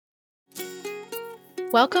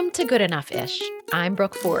Welcome to Good Enough-ish. I'm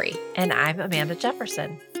Brooke Forey. And I'm Amanda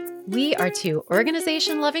Jefferson. We are two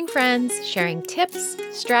organization-loving friends sharing tips,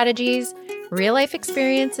 strategies, real-life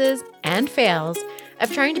experiences, and fails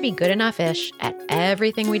of trying to be good enough-ish at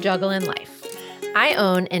everything we juggle in life. I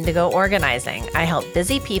own Indigo Organizing. I help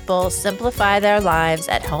busy people simplify their lives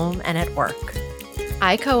at home and at work.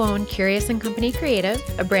 I co-own Curious & Company Creative,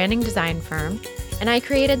 a branding design firm, and I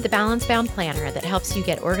created the Balance Bound Planner that helps you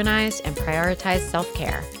get organized and prioritize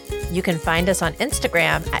self-care. You can find us on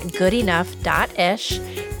Instagram at goodenoughh.ish,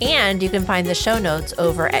 and you can find the show notes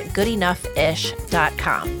over at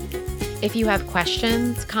goodenoughish.com. If you have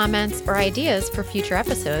questions, comments, or ideas for future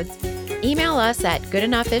episodes, email us at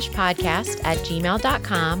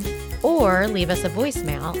goodenoughishpodcast@gmail.com or leave us a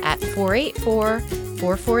voicemail at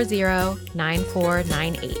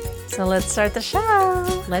 484-440-9498. So let's start the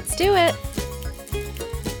show. Let's do it.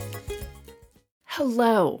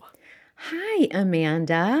 Hello. Hi,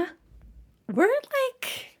 Amanda. We're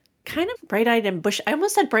like kind of bright-eyed and I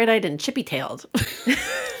almost said bright-eyed and chippy-tailed.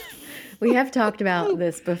 We have talked about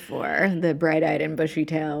this before, the bright-eyed and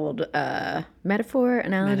bushy-tailed metaphor,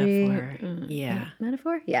 analogy. Yeah.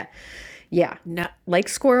 Metaphor? Yeah. Yeah. No. Like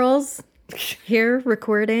squirrels here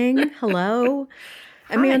recording. Hello.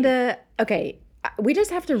 Hi. Amanda, okay, we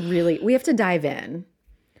have to dive in.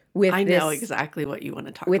 I know exactly what you want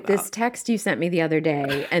to talk about. With this text you sent me the other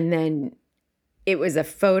day, and then it was a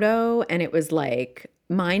photo, and it was like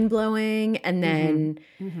mind-blowing, and then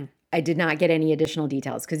I did not get any additional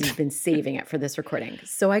details because you've been saving it for this recording.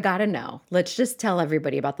 So I got to know. Let's just tell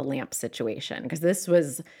everybody about the lamp situation, because this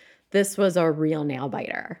was a real nail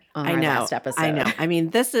biter on our last episode. I know. I mean,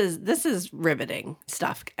 this is riveting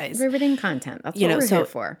stuff, guys. Riveting content. That's what we're here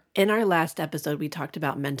for. In our last episode, we talked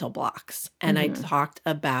about mental blocks. And I talked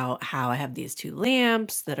about how I have these two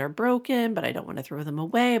lamps that are broken, but I don't want to throw them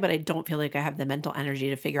away. But I don't feel like I have the mental energy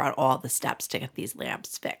to figure out all the steps to get these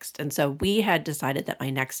lamps fixed. And so we had decided that my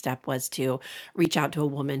next step was to reach out to a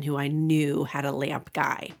woman who I knew had a lamp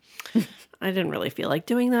guy. I didn't really feel like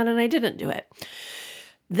doing that, and I didn't do it.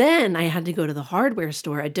 Then I had to go to the hardware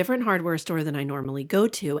store, a different hardware store than I normally go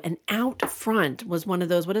to. And out front was one of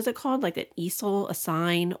those, what is it called? Like an easel, a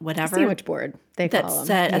sign, whatever. Sandwich board, they call them. That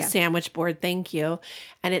said, a sandwich board, thank you.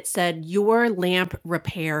 And it said, your lamp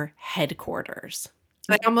repair headquarters.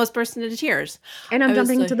 I almost burst into tears. And I'm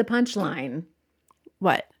jumping to the punchline.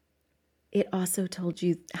 What? It also told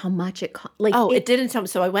you how much it cost. It didn't tell me.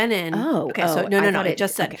 So I went in. No. It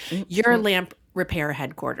just said, your lamp repair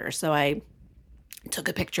headquarters. So I took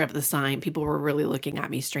a picture of the sign. People were really looking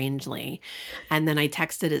at me strangely. And then I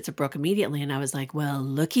texted it to Brooke immediately, and I was like, well,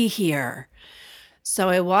 looky here. So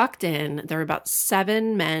I walked in. There were about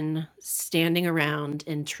 7 men standing around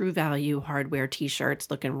in True Value hardware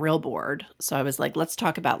t-shirts looking real bored. So I was like, let's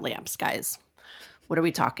talk about lamps, guys. What are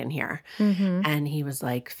we talking here? And he was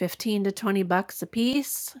like, 15 to 20 bucks a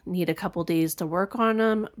piece. Need a couple days to work on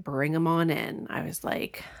them. Bring them on in. I was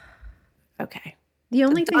like, okay. The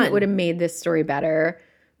only thing that would have made this story better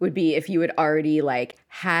would be if you had already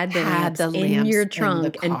had the lamps in your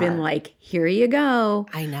trunk and been like, here you go.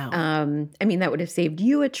 I know. I mean, that would have saved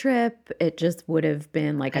you a trip. It just would have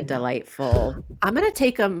been a delightful. I'm going to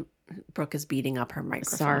take them. Brooke is beating up her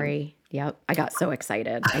microphone. Sorry. Yep. I got so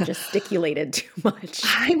excited. I gesticulated too much.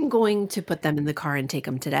 I'm going to put them in the car and take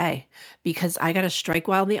them today because I got to strike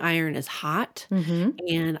while the iron is hot.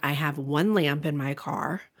 And I have one lamp in my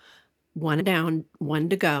car. One down, one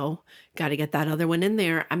to go. Got to get that other one in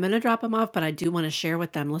there. I'm going to drop them off, but I do want to share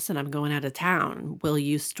with them. Listen, I'm going out of town. Will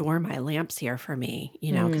you store my lamps here for me?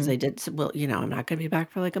 Because I did. Well, I'm not going to be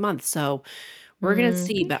back for like a month, so we're going to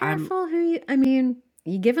see. But I'm careful you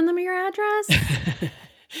giving them your address?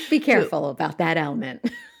 Be careful about that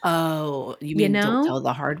element. Oh, you mean don't tell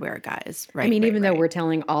the hardware guys, right? I mean, even though we're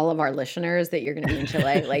telling all of our listeners that you're going to be in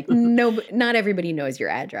Chile, not everybody knows your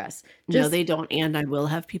address. No, they don't. And I will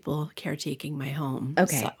have people caretaking my home.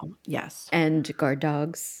 Okay. So, yes. And guard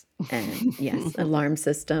dogs. And yes, alarm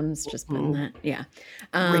systems. Just putting that. Yeah.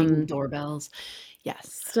 Ring doorbells.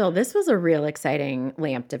 Yes. Still, this was a real exciting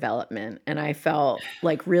lamp development. And I felt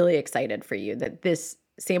really excited for you that this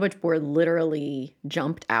sandwich board literally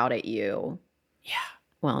jumped out at you. Yeah.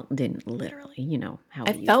 Well, didn't literally, how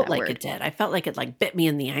I felt like it did. I felt like it bit me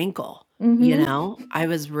in the ankle, I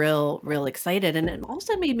was real excited. And it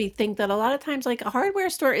also made me think that a lot of times a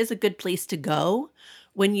hardware store is a good place to go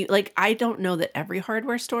when you I don't know that every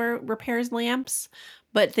hardware store repairs lamps,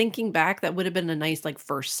 but thinking back, that would have been a nice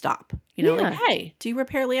first stop, hey, do you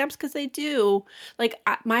repair lamps? Because they do.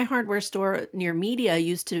 My hardware store near Media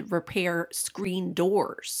used to repair screen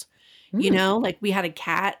doors, we had a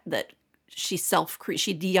cat that she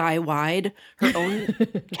DIY'd her own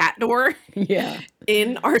cat door Yeah.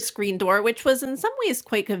 in our screen door, which was in some ways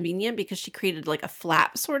quite convenient because she created like a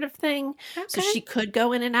flap sort of thing. So Okay. she could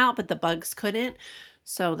go in and out, but the bugs couldn't.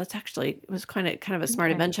 So that's actually, it was kind of a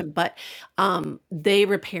smart invention, but they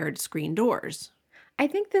repaired screen doors. I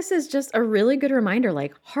think this is just a really good reminder,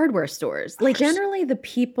 like hardware stores. Like generally the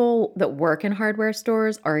people that work in hardware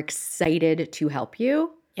stores are excited to help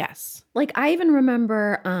you. Yes. Like I even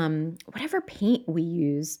remember whatever paint we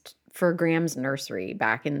used for Graham's nursery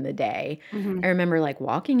back in the day. I remember like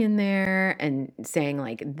walking in there and saying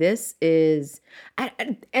like, this is,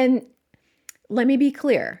 and let me be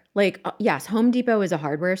clear. Like, yes, Home Depot is a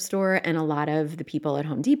hardware store and a lot of the people at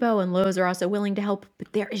Home Depot and Lowe's are also willing to help.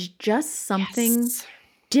 But there is just something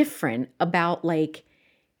different about like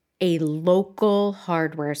a local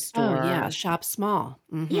hardware store. Oh, yeah. Shop small.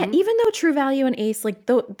 Yeah, even though True Value and Ace, like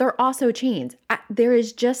they're also chains. There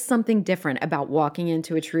is just something different about walking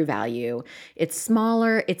into a True Value. It's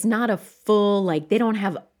smaller. It's not a full, like they don't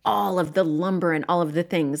have all of the lumber and all of the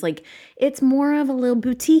things. Like it's more of a little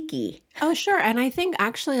boutique-y. Oh, sure. And I think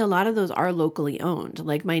actually a lot of those are locally owned.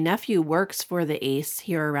 Like my nephew works for the Ace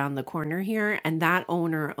here around the corner here, and that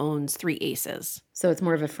owner owns 3 Aces. So it's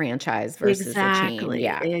more of a franchise versus a chain.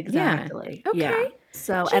 Yeah. Exactly. Yeah. Okay. Yeah.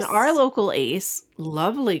 So, and our local Ace,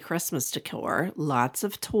 lovely Christmas decor, lots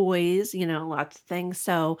of toys, lots of things.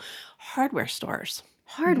 So hardware stores.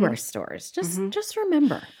 Hardware stores. Just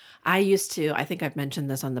remember. I think I've mentioned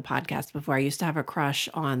this on the podcast before. I used to have a crush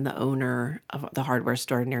on the owner of the hardware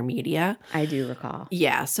store near Media. I do recall.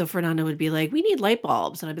 Yeah. So Fernando would be like, we need light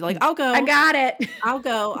bulbs. And I'd be like, I'll go. I got it. I'll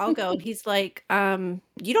go. And he's like,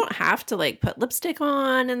 you don't have to like put lipstick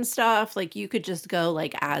on and stuff. Like you could just go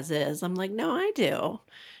like as is. I'm like, no, I do.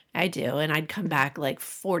 And I'd come back like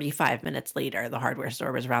 45 minutes later. The hardware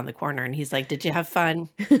store was around the corner. And he's like, did you have fun?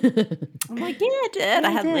 I'm like, yeah, I did.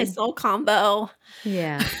 I had a nice little combo.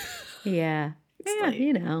 Yeah. Yeah. Yeah,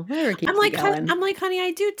 like, whatever keeps you going. I'm like, honey,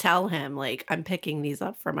 I do tell him like I'm picking these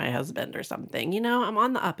up for my husband or something. I'm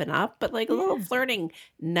on the up and up, but like a little flirting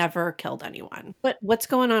never killed anyone. But what's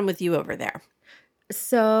going on with you over there?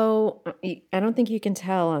 So I don't think you can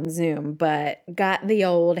tell on Zoom, but got the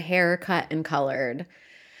old hair cut and colored.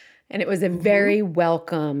 And it was a very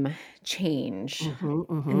welcome change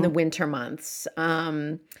in the winter months.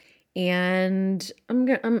 And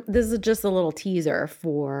this is just a little teaser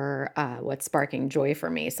for what's sparking joy for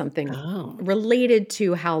me, something related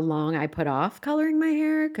to how long I put off coloring my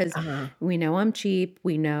hair, because we know I'm cheap.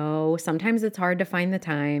 We know sometimes it's hard to find the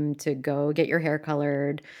time to go get your hair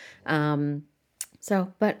colored.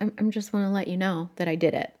 But I'm just want to let you know that I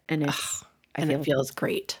did it, and it feels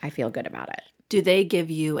great. I feel good about it. Do they give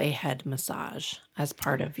you a head massage as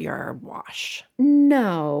part of your wash?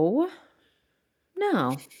 No.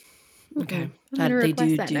 Okay. They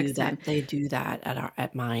do that. They do that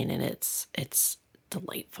at mine, and it's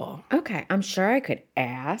delightful. Okay. I'm sure I could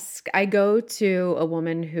ask. I go to a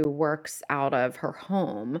woman who works out of her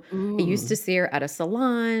home. I used to see her at a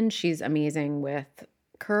salon. She's amazing with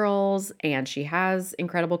curls, and she has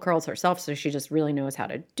incredible curls herself, so she just really knows how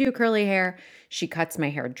to do curly hair. She cuts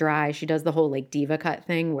my hair dry. She does the whole like diva cut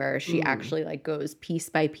thing where she actually like goes piece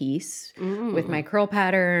by piece with my curl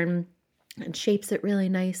pattern and shapes it really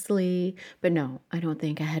nicely. But no, I don't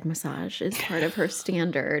think a head massage is part of her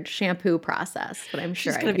standard shampoo process, but I'm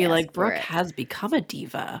sure she's going to be like, Brooke has become a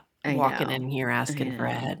diva. Walking in here asking for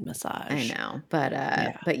a head massage. I know.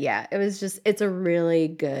 But yeah, it was just, it's a really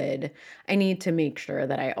good, I need to make sure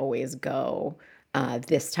that I always go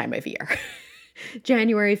this time of year.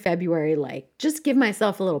 January, February, like just give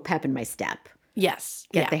myself a little pep in my step. Yes.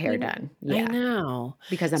 Get the hair done. Yeah. I know.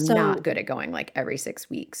 Because I'm not good at going like every 6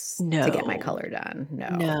 weeks to get my color done.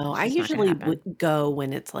 No, I usually would go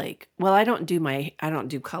when it's like, well, I don't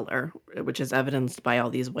do color, which is evidenced by all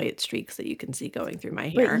these white streaks that you can see going through my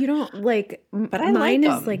hair. But you don't like, but mine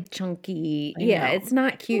is like chunky. Yeah, it's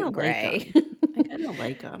not cute gray. I kind of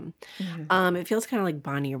like them. It feels kind of like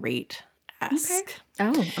Bonnie Raitt-esque.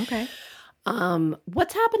 Oh, okay.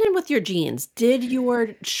 What's happening with your jeans? Did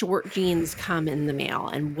your short jeans come in the mail,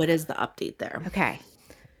 and what is the update there? Okay.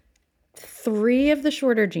 3 of the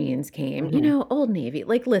shorter jeans came, Old Navy.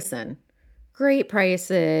 Like, listen, great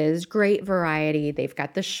prices, great variety. They've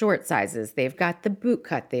got the short sizes. They've got the boot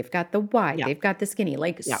cut. They've got the wide. They've got the skinny.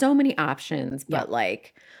 Like, so many options, but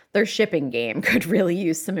like their shipping game could really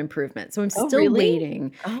use some improvement. So I'm still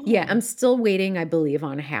waiting. Yeah, I'm still waiting, I believe,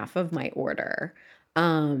 on half of my order.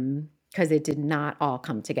 Because it did not all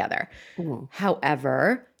come together.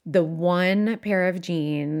 However, the one pair of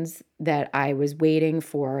jeans that I was waiting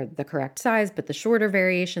for the correct size, but the shorter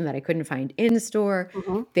variation that I couldn't find in store,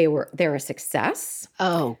 they're a success.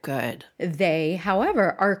 Oh, good. They,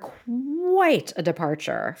 however, are quite a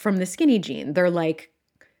departure from the skinny jean. They're like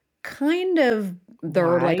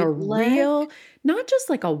they're like a real, not just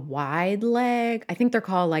like a wide leg. I think they're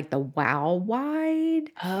called like the Wow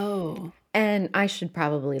Wide. Oh. And I should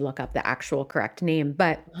probably look up the actual correct name,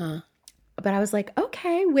 but I was like,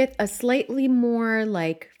 okay, with a slightly more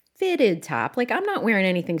like fitted top. Like I'm not wearing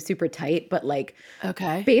anything super tight, but like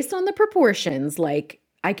based on the proportions, like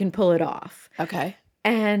I can pull it off. Okay.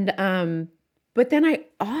 And but then I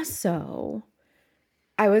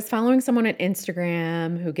was following someone on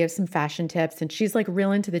Instagram who gives some fashion tips, and she's like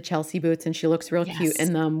real into the Chelsea boots, and she looks real cute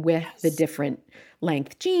in them with the different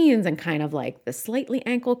length jeans and kind of like the slightly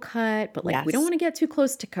ankle cut, but like we don't want to get too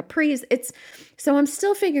close to capris. So I'm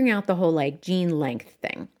still figuring out the whole like jean length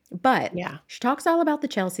thing. But she talks all about the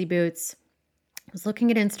Chelsea boots. I was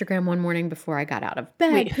looking at Instagram one morning before I got out of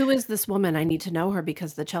bed. Wait, who is this woman? I need to know her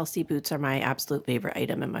because the Chelsea boots are my absolute favorite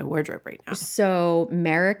item in my wardrobe right now. So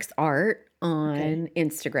Merrick's Art on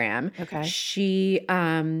Instagram. Okay. She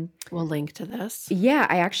we'll link to this. Yeah,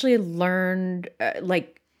 I actually learned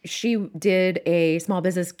she did a small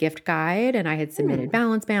business gift guide, and I had submitted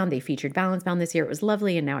Balance Bound. They featured Balance Bound this year. It was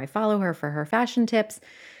lovely, and now I follow her for her fashion tips.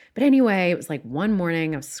 But anyway, it was like one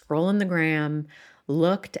morning I was scrolling the gram,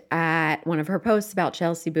 looked at one of her posts about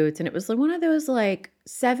Chelsea boots, and it was like one of those like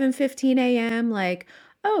 7:15 a.m. like,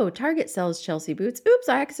 oh, Target sells Chelsea boots. Oops,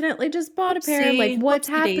 I accidentally just bought a pair. Like, what's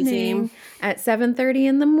happening at 7:30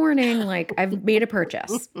 in the morning? Like, I've made a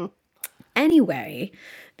purchase. Anyway,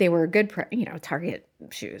 they were a good, Target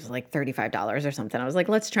shoes, like $35 or something. I was like,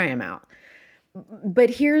 let's try them out. But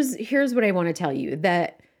here's what I want to tell you,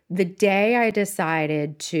 that the day I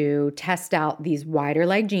decided to test out these wider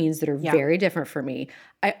leg jeans that are very different for me,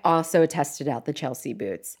 I also tested out the Chelsea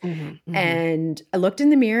boots. And I looked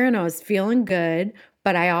in the mirror and I was feeling good,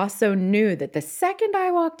 but I also knew that the second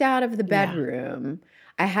I walked out of the bedroom,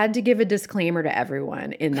 I had to give a disclaimer to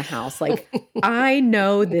everyone in the house. Like, I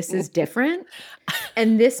know this is different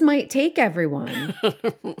and this might take everyone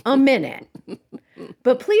a minute,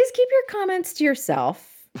 but please keep your comments to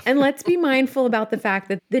yourself. And let's be mindful about the fact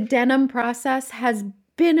that the denim process has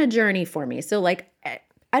been a journey for me. So like,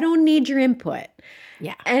 I don't need your input.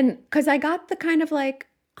 Yeah. And because I got the kind of like,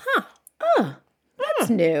 that's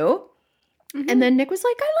new. And then Nick was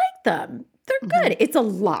like, I like them. They're good. It's a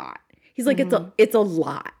lot. He's like, it's a lot. It's a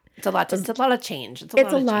lot. It's a lot of change. It's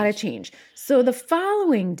a lot of change. So the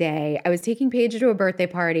following day, I was taking Paige to a birthday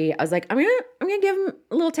party. I was like, I'm gonna give him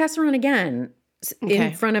a little test run again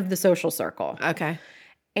in front of the social circle. Okay.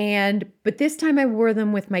 But this time I wore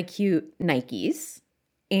them with my cute Nikes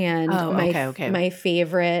and my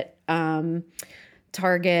favorite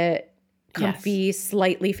Target comfy,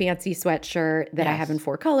 slightly fancy sweatshirt that I have in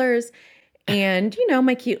 4 colors, and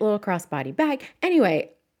my cute little crossbody bag.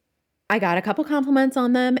 Anyway, I got a couple compliments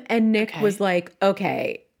on them, and Nick was like,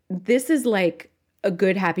 okay, this is like a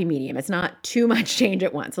good happy medium. It's not too much change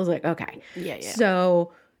at once. I was like, okay. Yeah.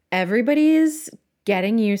 So everybody's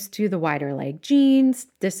getting used to the wider leg jeans.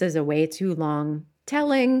 This is a way too long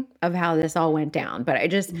telling of how this all went down. But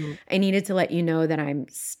I needed to let you know that I'm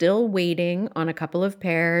still waiting on a couple of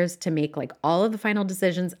pairs to make like all of the final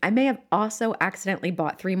decisions. I may have also accidentally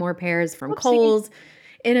bought 3 more pairs from Kohl's.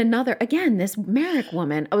 In another, again, this Merrick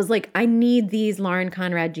woman, I was like, I need these Lauren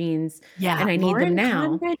Conrad jeans. Yeah. And I need them now.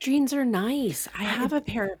 Lauren Conrad jeans are nice. I have a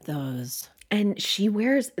pair of those. And she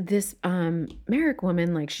wears this Merrick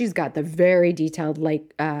woman, like she's got the very detailed,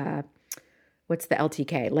 like, what's the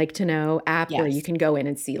LTK? Like to Know app where you can go in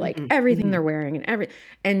and see like everything they're wearing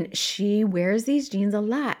and she wears these jeans a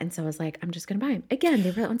lot. And so I was like, I'm just going to buy them. Again,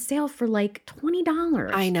 they were on sale for like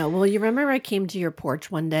 $20. I know. Well, you remember I came to your porch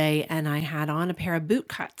one day and I had on a pair of boot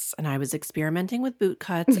cuts and I was experimenting with boot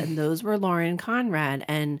cuts and those were Lauren Conrad.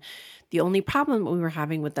 And the only problem we were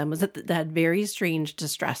having with them was that they had very strange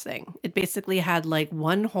distressing. It basically had like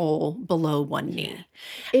one hole below one knee.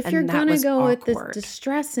 If you're going to go with this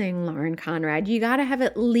distressing Lauren Conrad, you got to have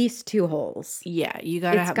at least 2 holes. Yeah, you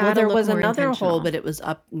got to have. Well, there was another hole, but it was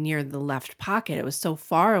up near the left pocket. It was so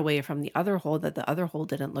far away from the other hole that the other hole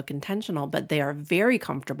didn't look intentional, but they are very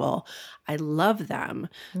comfortable. I love them.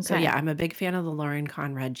 Okay. So yeah, I'm a big fan of the Lauren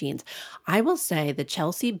Conrad jeans. I will say the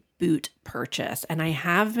Chelsea boot purchase, and I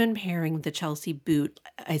have been pairing the Chelsea boot.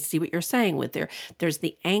 I see what you're saying with there's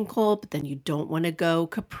the ankle, but then you don't want to go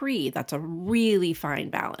capri. That's a really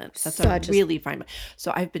fine balance. Really fine.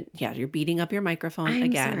 So I've been, you're beating up your microphone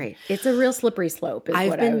again. Sorry. It's a real slippery slope.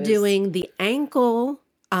 I've been doing the ankle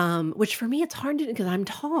Which for me, it's hard to because I'm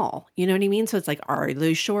tall. You know what I mean? So it's like, are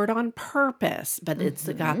they short on purpose? But it's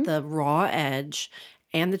got the raw edge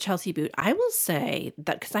and the Chelsea boot. I will say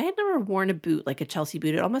that because I had never worn a boot like a Chelsea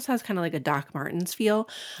boot. It almost has kind of like a Doc Martens feel.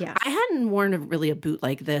 Yes. I hadn't worn really a boot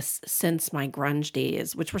like this since my grunge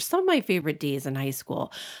days, which were some of my favorite days in high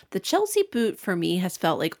school. The Chelsea boot for me has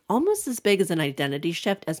felt like almost as big as an identity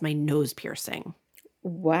shift as my nose piercing.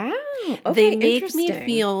 Wow. They Okay, make me interesting.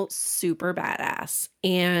 feel super badass.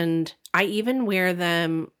 And I even wear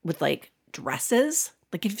them with like dresses.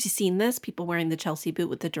 Like, have you seen this? People wearing the Chelsea boot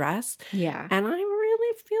with the dress. Yeah. And I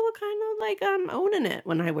really feel kind of like I'm owning it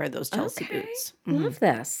when I wear those Chelsea Okay. boots. Love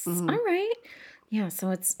this. All right. Yeah, so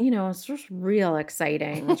it's, it's just real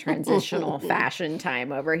exciting transitional fashion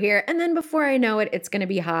time over here. And then before I know it, it's going to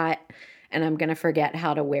be hot and I'm going to forget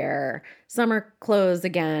how to wear summer clothes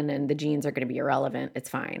again and the jeans are going to be irrelevant. It's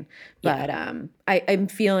fine. But I'm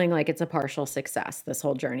feeling like it's a partial success, this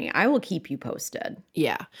whole journey. I will keep you posted.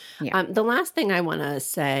 Yeah. Yeah. The last thing I want to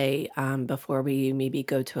say before we maybe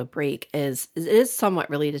go to a break is it is somewhat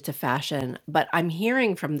related to fashion, but I'm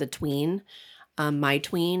hearing from the tween, my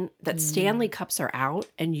tween, that Stanley cups are out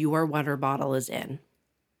and your water bottle is in.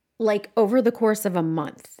 Like over the course of a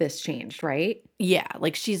month, this changed, right? Yeah,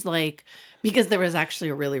 like she's like, because there was actually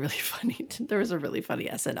a really funny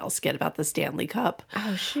SNL skit about the Stanley Cup.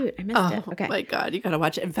 Oh shoot, I missed it. Okay. Oh my God, you gotta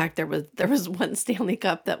watch it. In fact, there was one Stanley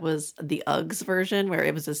Cup that was the Uggs version where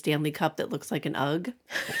it was a Stanley Cup that looks like an Ugg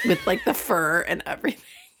with like the fur and everything.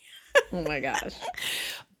 Oh my gosh.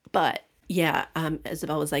 But yeah,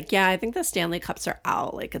 Isabel was like, yeah, I think the Stanley Cups are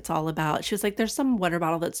out. Like it's all about, she was like, there's some water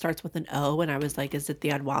bottle that starts with an O. And I was like, is it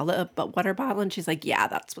the Odwalla but water bottle? And she's like, yeah,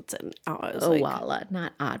 that's what's in. I was Owala,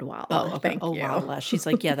 not Odwalla. Oh, okay. Thank you. Owalla. She's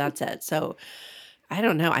like, yeah, that's it. So I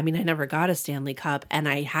don't know. I mean, I never got a Stanley Cup and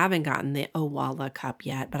I haven't gotten the Owalla cup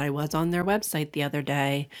yet, but I was on their website the other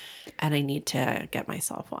day and I need to get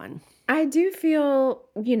myself one. I do feel,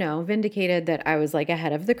 vindicated that I was like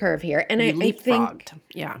ahead of the curve here. And I think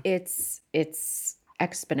it's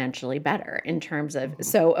exponentially better in terms of,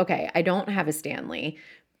 so, okay, I don't have a Stanley,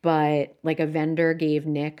 but like a vendor gave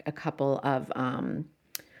Nick a couple of,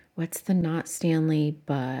 what's the not Stanley,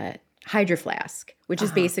 but Hydro Flask, which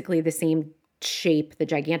is basically the same shape, the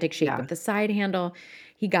gigantic shape with the side handle.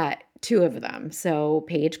 He got 2 of them. So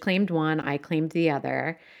Paige claimed one, I claimed the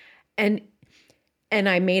other. And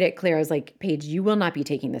I made it clear, I was like, Paige, you will not be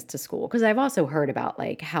taking this to school. Because I've also heard about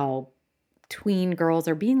like how tween girls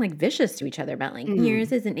are being like vicious to each other about like,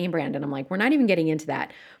 yours isn't name brand. And I'm like, we're not even getting into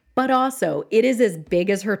that. But also, it is as big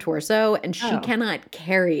as her torso and she cannot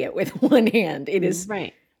carry it with one hand. It is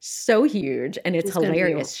so huge and it's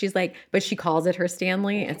hilarious. She's like, but she calls it her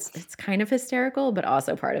Stanley. It's kind of hysterical, but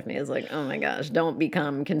also part of me is like, oh my gosh, don't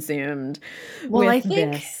become consumed with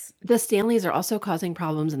this. The Stanleys are also causing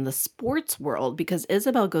problems in the sports world because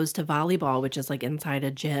Isabel goes to volleyball, which is like inside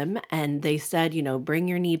a gym. And they said, bring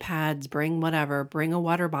your knee pads, bring whatever, bring a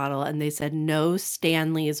water bottle. And they said no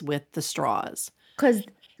Stanleys with the straws.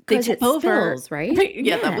 Because it spills, right?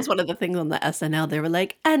 Yeah, that was one of the things on the SNL. They were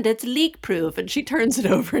like, and it's leak proof. And she turns it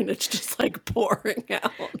over and it's just like pouring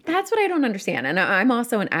out. That's what I don't understand. And I'm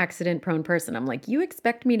also an accident prone person. I'm like, you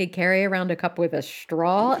expect me to carry around a cup with a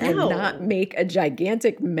straw and not make a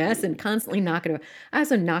gigantic mess and constantly knock it over. I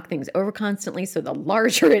also knock things over constantly. So the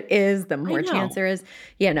larger it is, the more chance there is.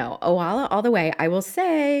 Yeah, no, Owala all the way. I will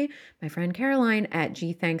say my friend Caroline at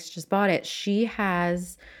G Thanks just bought it. She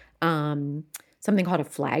has, something called a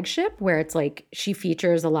flagship where it's like she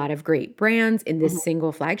features a lot of great brands in this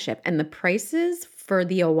single flagship. And the prices for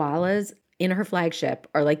the Owalas in her flagship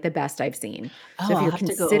are like the best I've seen. So if you're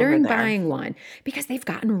considering buying one, because they've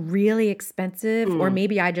gotten really expensive, or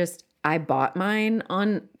maybe I bought mine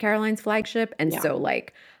on Caroline's flagship. And so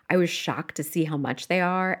like I was shocked to see how much they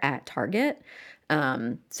are at Target.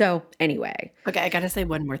 So anyway. Okay, I got to say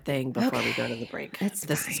one more thing before we go to the break.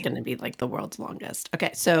 This is going to be like the world's longest. Okay,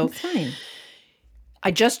 so it's fine. I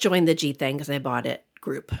just joined the G Thanks I bought it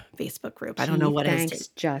group, Facebook group. I don't know what it is.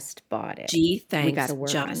 Just bought it. G Thanks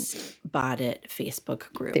just bought it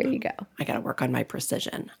Facebook group. There you go. I got to work on my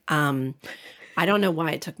precision. I don't know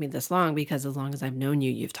why it took me this long because as long as I've known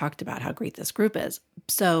you, you've talked about how great this group is.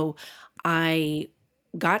 So I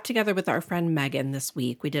got together with our friend Megan this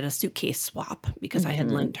week. We did a suitcase swap because I had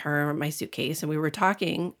lent her my suitcase and we were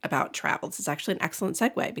talking about travel. This is actually an excellent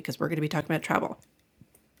segue because we're going to be talking about travel.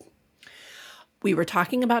 We were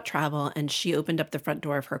talking about travel and she opened up the front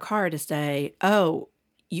door of her car to say, oh,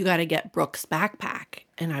 you got to get Brooke's backpack.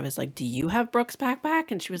 And I was like, do you have Brooke's backpack?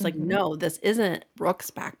 And she was like, no, this isn't Brooke's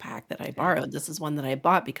backpack that I borrowed. This is one that I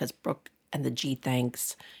bought because Brooke and the G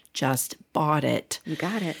Thanks just bought it. You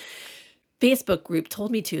got it. Facebook group told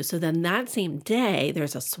me to. So then that same day,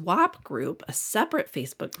 there's a swap group, a separate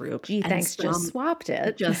Facebook group. Gee, thanks, just swapped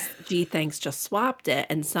it. Gee, thanks, just swapped it.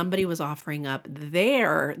 And somebody was offering up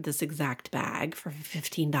this exact bag for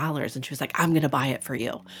 $15. And she was like, I'm going to buy it for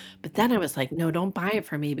you. But then I was like, no, don't buy it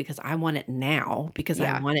for me because I want it now because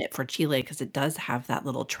I want it for Chile because it does have that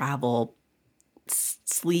little travel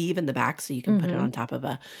sleeve in the back so you can put it on top of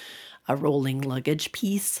a rolling luggage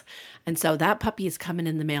piece. And so that puppy is coming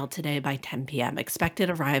in the mail today by 10 p.m. Expected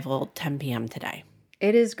arrival 10 p.m. today.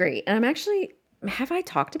 It is great. And I'm actually, have I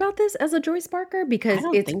talked about this as a Joy Sparker? Because I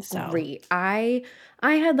don't it's think so. Great. I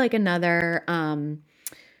had like another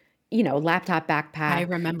laptop backpack. I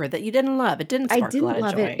remember that you didn't love. It didn't spark I didn't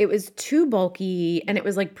love joy. it. It was too bulky and it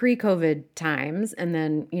was like pre-COVID times. And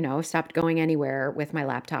then, stopped going anywhere with my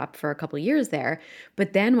laptop for a couple of years there.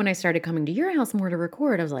 But then when I started coming to your house more to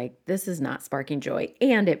record, I was like, this is not sparking joy.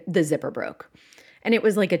 And the zipper broke. And it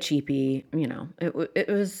was like a cheapie, it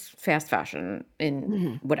was fast fashion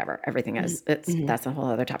in whatever everything is. That's a whole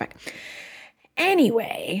other topic.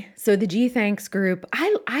 Anyway, so the G Thanks group,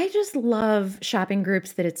 I just love shopping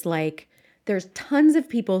groups that it's like there's tons of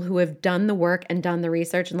people who have done the work and done the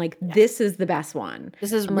research and like this is the best one.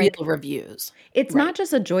 This is real reviews. It's not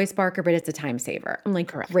just a Joy Sparker, but it's a time saver. I'm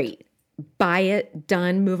like, great. Buy it,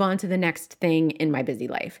 done, move on to the next thing in my busy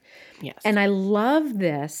life. Yes. And I love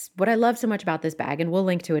this. What I love so much about this bag, and we'll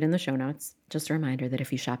link to it in the show notes. Just a reminder that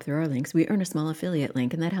if you shop through our links, we earn a small affiliate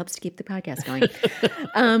link, and that helps to keep the podcast going.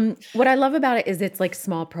 What I love about it is it's like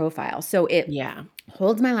small profile. So it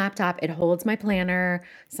holds my laptop, it holds my planner,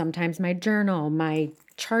 sometimes my journal, my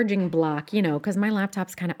charging block, because my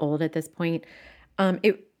laptop's kind of old at this point.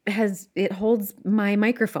 It holds my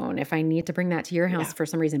microphone if I need to bring that to your house for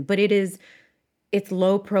some reason, but it's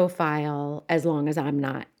low profile as long as I'm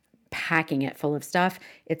not packing it full of stuff.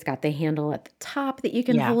 It's got the handle at the top that you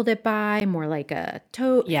can hold it by, more like a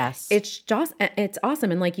tote. Yes. It's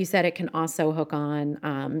awesome. And like you said, it can also hook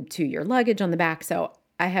on to your luggage on the back. So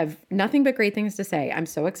I have nothing but great things to say. I'm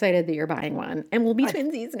so excited that you're buying one. And we'll be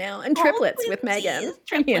twinsies now and triplets with Megan.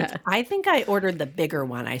 Triplets. Yeah. I think I ordered the bigger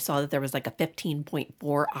one. I saw that there was like a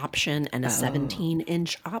 15.4 option and a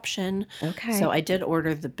 17-inch option. Okay. So I did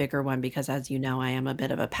order the bigger one because, as you know, I am a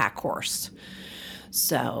bit of a pack horse.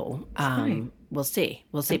 So we'll see.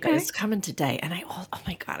 We'll see. Okay. But it's coming today. And oh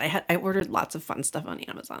my God, I ordered lots of fun stuff on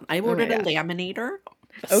Amazon. I ordered a laminator.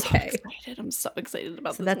 I'm so excited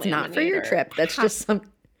about this. So that's not for your trip. That's just some.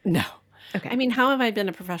 No. Okay. I mean, how have I been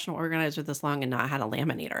a professional organizer this long and not had a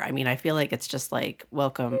laminator? I mean, I feel like it's just like,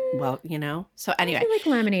 welcome. Well, So anyway. I feel like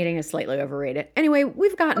laminating is slightly overrated. Anyway,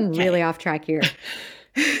 we've gotten really off track here.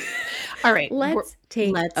 All right. Let's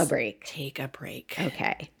take a break. Take a break.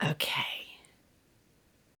 Okay. Okay.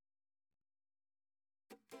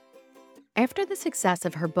 After the success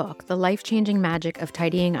of her book, The Life-Changing Magic of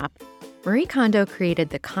Tidying Up, Marie Kondo created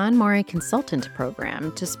the KonMari Consultant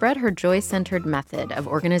Program to spread her joy-centered method of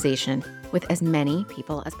organization with as many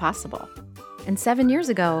people as possible. And 7 years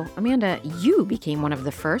ago, Amanda, you became one of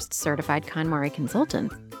the first certified KonMari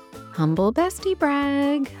consultants. Humble bestie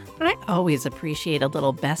brag. I always appreciate a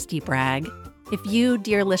little bestie brag. If you,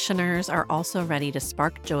 dear listeners, are also ready to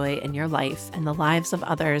spark joy in your life and the lives of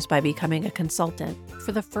others by becoming a consultant,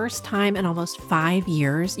 for the first time in almost 5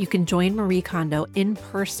 years, you can join Marie Kondo in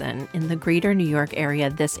person in the greater New York area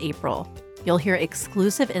this April. You'll hear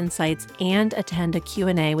exclusive insights and attend a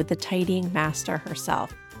Q&A with the tidying master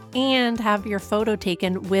herself, and have your photo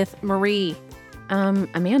taken with Marie.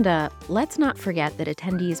 Amanda, let's not forget that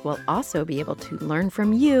attendees will also be able to learn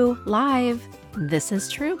from you live. This is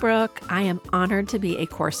true, Brooke. I am honored to be a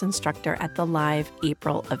course instructor at the live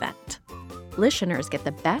April event. Listeners get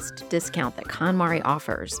the best discount that KonMari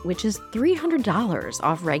offers, which is $300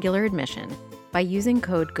 off regular admission, by using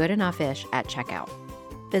code GoodEnoughish at checkout.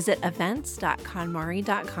 Visit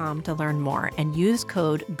events.konmari.com to learn more and use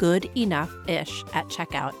code GoodEnoughish at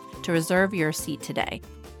checkout to reserve your seat today.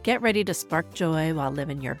 Get ready to spark joy while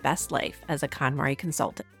living your best life as a KonMari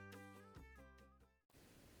consultant.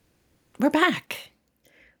 We're back.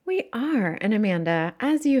 We are. And Amanda,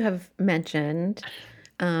 as you have mentioned,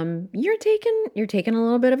 you're taking a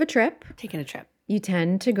little bit of a trip. Taking a trip. You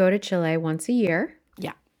tend to go to Chile once a year.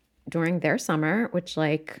 Yeah. During their summer, which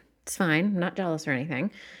it's fine. I'm not jealous or anything.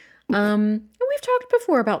 And we've talked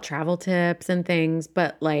before about travel tips and things,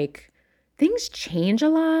 but things change a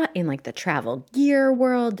lot in the travel gear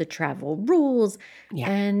world, the travel rules. Yeah.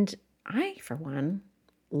 And I, for one,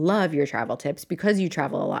 love your travel tips because you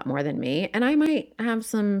travel a lot more than me. And I might have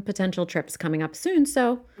some potential trips coming up soon.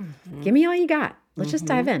 So give me all you got. Let's just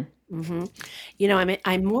dive in. Mm-hmm.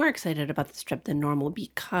 I'm more excited about this trip than normal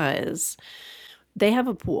because they have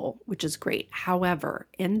a pool, which is great. However,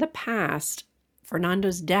 in the past,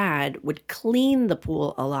 Fernando's dad would clean the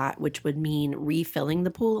pool a lot, which would mean refilling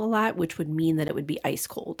the pool a lot, which would mean that it would be ice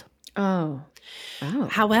cold. Oh.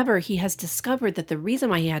 However, he has discovered that the reason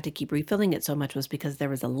why he had to keep refilling it so much was because there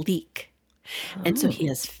was a leak. And so he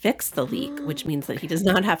has fixed the leak, which means that he does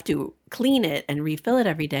not have to clean it and refill it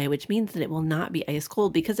every day, which means that it will not be ice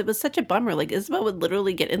cold, because it was such a bummer. Like, Isabel would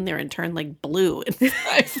literally get in there and turn like blue in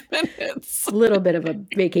 5 minutes. A little bit of a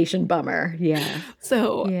vacation bummer. Yeah.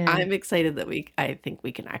 So I'm excited that I think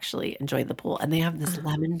we can actually enjoy the pool. And they have this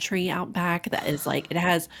lemon tree out back that is like, it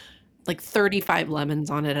has like 35 lemons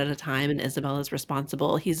on it at a time, and Isabel is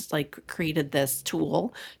responsible. He's like created this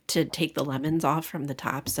tool to take the lemons off from the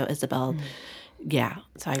top. So Isabel,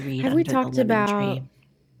 so I read. Have we talked about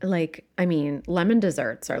like, I mean, lemon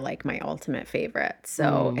desserts are like my ultimate favorite.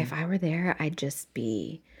 So if I were there, I'd just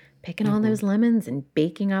be picking all those lemons and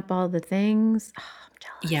baking up all the things. Oh, I'm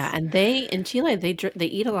jealous. Yeah, and in Chile they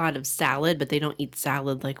eat a lot of salad, but they don't eat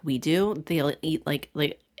salad like we do. They'll eat like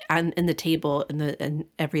in the table in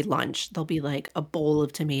every lunch there'll be like a bowl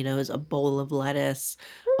of tomatoes, a bowl of lettuce,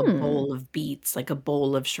 a bowl of beets, like a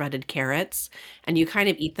bowl of shredded carrots, and you kind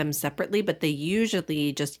of eat them separately, but they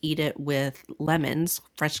usually just eat it with lemons,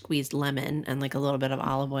 fresh squeezed lemon, and like a little bit of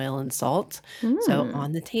olive oil and salt. So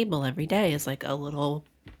on the table every day is like a little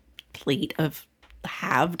plate of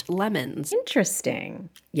halved lemons. Interesting.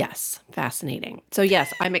 Yes, fascinating. So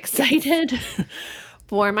yes, I'm excited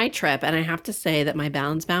for my trip, and I have to say that my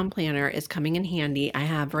Balance Bound planner is coming in handy. I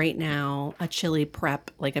have right now a chili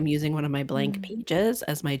prep, like I'm using one of my blank pages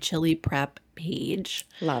as my chili prep page.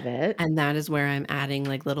 Love it. And that is where I'm adding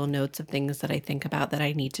like little notes of things that I think about that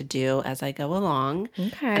I need to do as I go along.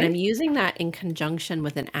 Okay. And I'm using that in conjunction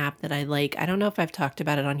with an app that I like. I don't know if I've talked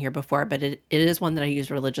about it on here before, but it is one that I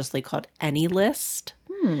use religiously called AnyList.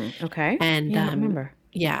 Okay. And I remember.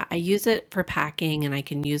 Yeah, I use it for packing, and I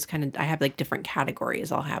can use I have like different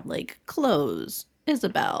categories. I'll have like clothes,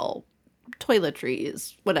 Isabel,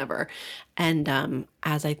 toiletries, whatever. And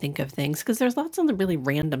as I think of things, because there's lots of the really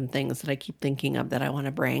random things that I keep thinking of that I want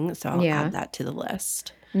to bring. So I'll add that to the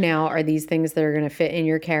list. Now, are these things that are going to fit in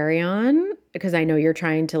your carry-on? Because I know you're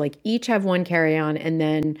trying to like each have one carry-on and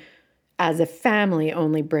then as a family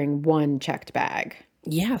only bring one checked bag.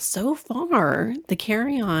 Yeah, so far the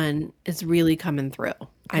carry-on is really coming through.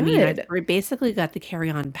 I mean, I've basically got the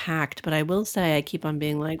carry-on packed, but I will say I keep on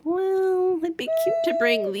being like, well, it'd be cute to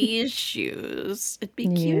bring these shoes. It'd be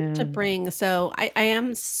cute to bring. So I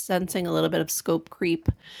am sensing a little bit of scope creep,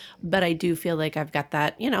 but I do feel like I've got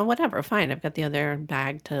that, whatever, fine. I've got the other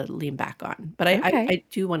bag to lean back on. But I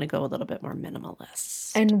do want to go a little bit more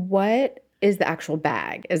minimalist. And what is the actual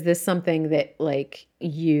bag? Is this something that like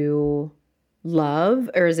you love,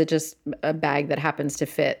 or is it just a bag that happens to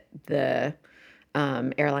fit the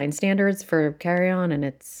airline standards for carry-on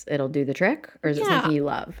and it'll do the trick, or is it something you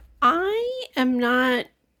love? I am not,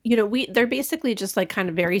 they're basically just like kind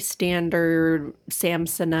of very standard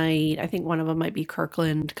Samsonite. I think one of them might be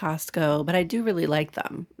Kirkland Costco, but I do really like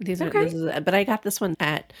them. But I got this one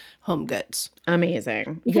at Home Goods.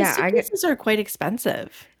 Amazing. Because suitcases are quite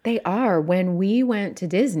expensive. They are. When we went to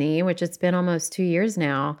Disney, which it's been almost 2 years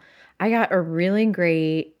now, I got a really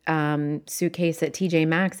great suitcase at TJ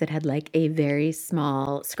Maxx that had like a very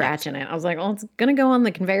small scratch in it. I was like, well, it's going to go on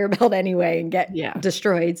the conveyor belt anyway and get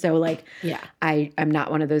destroyed. So like, I'm not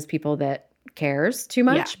one of those people that cares too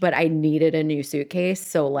much, but I needed a new suitcase.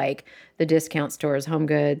 So like the discount stores, Home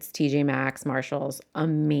Goods, TJ Maxx, Marshalls,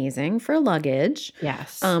 amazing for luggage.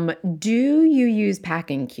 Yes. Do you use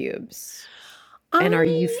packing cubes? And are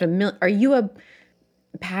you familiar? Are you a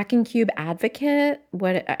packing cube advocate?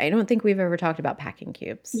 I don't think we've ever talked about packing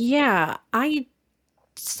cubes. Yeah, I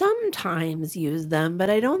sometimes use them, but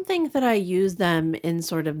I don't think that I use them in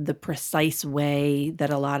sort of the precise way that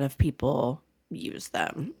a lot of people use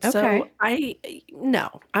them. Okay. So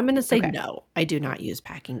I'm going to say no, I do not use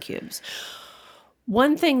packing cubes.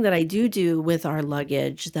 One thing that I do with our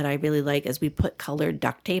luggage that I really like is we put colored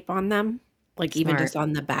duct tape on them. Like even just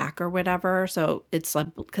on the back or whatever. So it's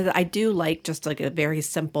like, because I do like just like a very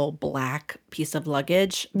simple black piece of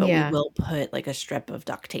luggage, but we will put like a strip of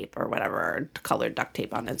duct tape or whatever, colored duct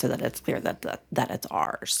tape on it so that it's clear that it's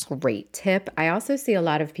ours. Great tip. I also see a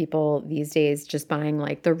lot of people these days just buying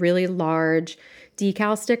like the really large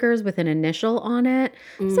decal stickers with an initial on it.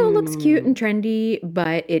 So it looks cute and trendy,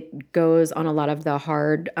 but it goes on a lot of the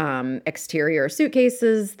hard exterior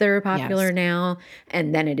suitcases that are popular now.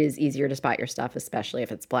 And then it is easier to spot your stuff, especially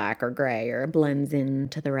if it's black or gray or it blends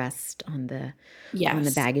into the rest on the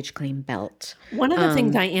baggage claim belt. One of the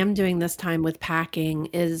things I am doing this time with packing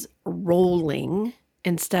is rolling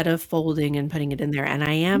instead of folding and putting it in there. And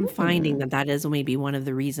I am finding Mm. that is maybe one of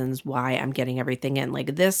the reasons why I'm getting everything in.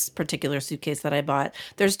 Like this particular suitcase that I bought,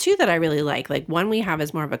 there's two that I really like. Like one we have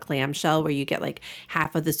is more of a clamshell where you get like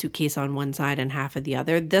half of the suitcase on one side and half of the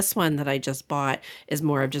other. This one that I just bought is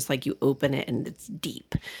more of just like you open it and it's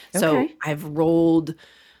deep. So Okay. I've rolled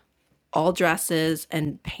all dresses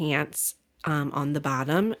and pants on the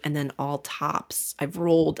bottom, and then all tops. I've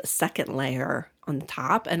rolled a second layer on the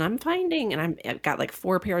top, and I'm finding, and I've got like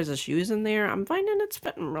 4 pairs of shoes in there. I'm finding it's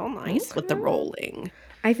fitting real nice with the rolling.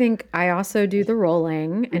 I think I also do the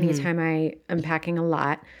rolling anytime I am packing a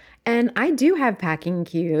lot. And I do have packing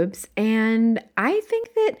cubes. And I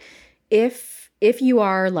think that if you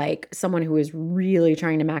are like someone who is really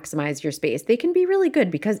trying to maximize your space, they can be really good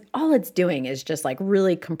because all it's doing is just like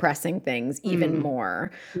really compressing things even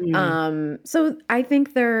more. So I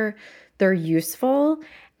think they're useful.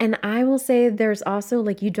 And I will say there's also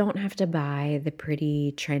like you don't have to buy the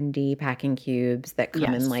pretty trendy packing cubes that come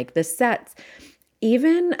in Yes. like the sets.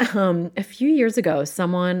 Even a few years ago,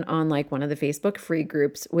 someone on like one of the Facebook free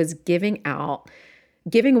groups was giving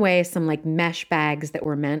away some like mesh bags that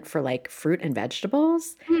were meant for like fruit and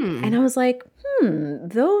vegetables. And I was like,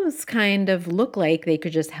 those kind of look like they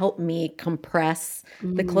could just help me compress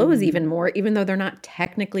the clothes even more, even though they're not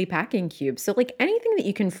technically packing cubes. So like anything that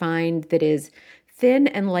you can find that is thin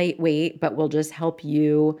and lightweight, but will just help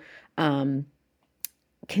you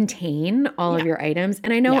contain all of Yeah. your items.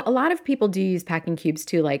 And I know Yeah. a lot of people do use packing cubes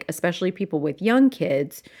too, like especially people with young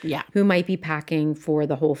kids Yeah. who might be packing for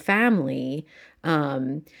the whole family.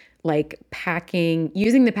 Like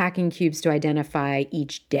using the packing cubes to identify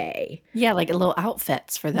each day. Yeah, like little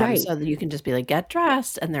outfits for them Right. so that you can just be like, get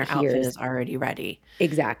dressed, and their outfit is Here's already ready.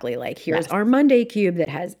 exactly like here's Yes. our Monday cube that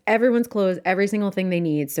has everyone's clothes, every single thing they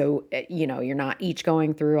need. So, you're not each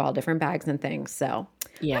going through all different bags and things. So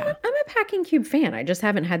Yeah. I'm a packing cube fan. I just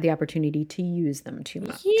haven't had the opportunity to use them too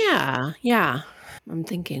much. Yeah. Yeah. I'm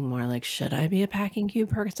thinking more like, should I be a packing cube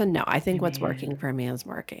person? No, I I think what's mean, working for me is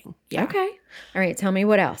working. Yeah. okay. All right. Tell me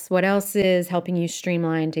what else. What else is helping you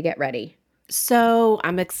streamline to get ready? So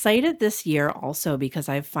I'm excited this year also because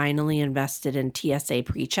I've finally invested in TSA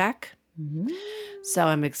PreCheck. Mm. So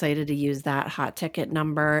I'm excited to use that hot ticket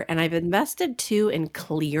number. And I've invested too in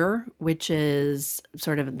Clear, which is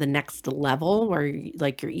sort of the next level where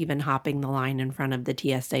like you're even hopping the line in front of the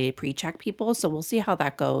TSA PreCheck people. So we'll see how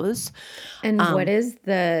that goes. And what is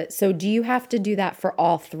so do you have to do that for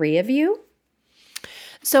all 3 of you?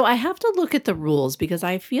 So I have to look at the rules because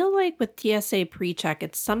I feel like with TSA PreCheck,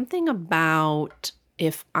 it's something about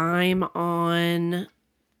if I'm on,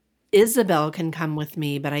 Isabel can come with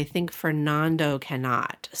me, but I think Fernando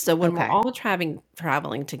cannot. So when we're Okay. all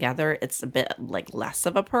traveling together, it's a bit like less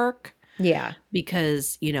of a perk Yeah.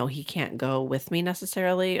 because, he can't go with me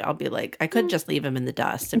necessarily. I'll be like, I could just leave him in the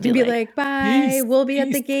dust and To be be like, like, bye. peace, We'll be at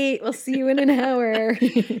the peace. gate. We'll see you in an hour.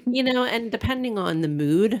 And depending on the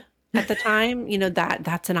mood at the time,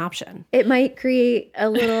 that's an option. It might create a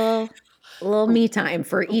little me time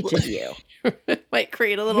for each of you. Might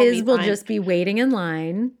create a little His me will time. just be waiting in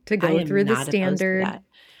line to I go am through the not opposed to standard. that.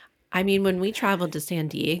 I mean, when we traveled to San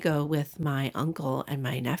Diego with my uncle and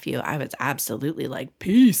my nephew, I was absolutely like,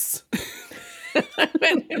 peace. I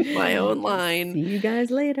went in my own line. See you guys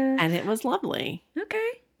later. And it was lovely. Okay.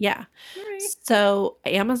 Yeah. All right. So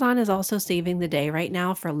Amazon is also saving the day right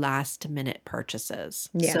now for last minute purchases.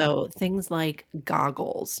 Yeah. So things like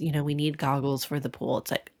goggles, we need goggles for the pool. It's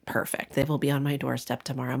like perfect. They will be on my doorstep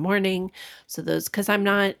tomorrow morning. So because I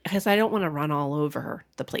don't want to run all over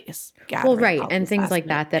the place. Well, right. And things like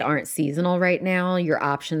that aren't seasonal right now, your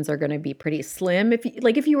options are going to be pretty slim. If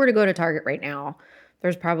you were to go to Target right now,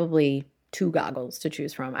 there's probably 2 goggles to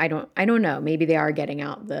choose from. I don't know. Maybe they are getting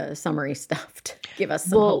out the summery stuff to give us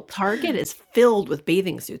some hope. Target is filled with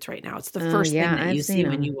bathing suits right now. It's the first thing that I've you see seen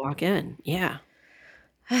when them. you walk in. Yeah.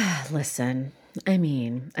 Listen, I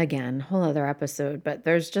mean, again, whole other episode, but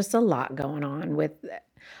there's just a lot going on with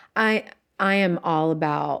I am all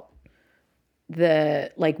about the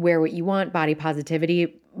like wear what you want, body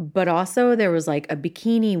positivity, but also there was like a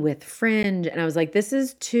bikini with fringe and I was like, this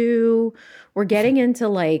is we're getting into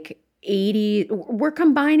like 80, we're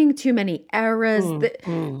combining too many eras.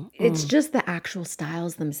 It's just the actual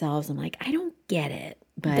styles themselves. I'm like, I don't get it.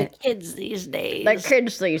 But the kids these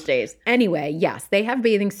days. Anyway, yes, they have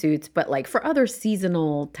bathing suits, but like for other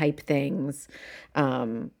seasonal type things,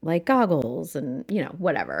 like goggles and,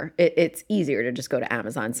 whatever, it's easier to just go to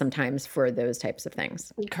Amazon sometimes for those types of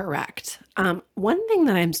things. Correct. One thing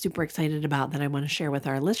that I'm super excited about that I want to share with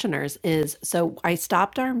our listeners is, so I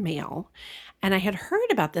stopped our mail And I had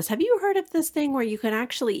heard about this. Have you heard of this thing where you can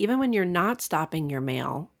actually, even when you're not stopping your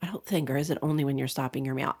mail, I don't think, or is it only when you're stopping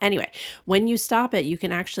your mail? Anyway, when you stop it, you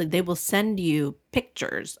can actually, they will send you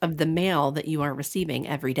pictures of the mail that you are receiving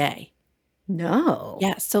every day. No.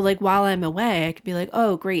 Yes. So like while I'm away, I could be like,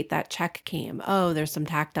 oh, great, that check came. Oh, there's some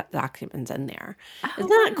tax documents in there. Oh, Isn't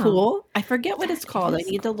that wow. cool? I forget what it's That called. I is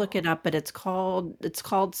need to look it up, but it's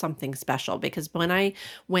called something special because when I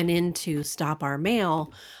went in to stop our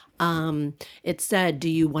mail, it said, do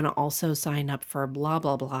you want to also sign up for blah,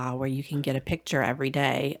 blah, blah, where you can get a picture every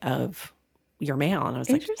day of your mail? And I was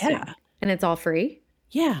like, Interesting. yeah. And it's all free?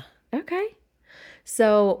 Yeah. Okay.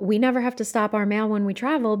 So we never have to stop our mail when we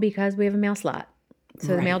travel because we have a mail slot.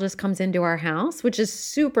 So the mail Right. just comes into our house, which is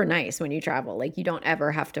super nice when you travel. Like you don't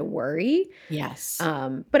ever have to worry. Yes.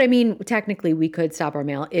 But I mean, technically we could stop our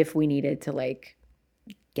mail if we needed to like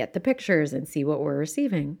get the pictures and see what we're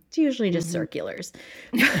receiving. It's usually just circulars.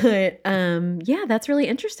 But yeah, that's really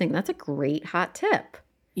interesting. That's a great hot tip.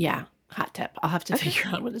 Yeah. Hot tip. I'll have to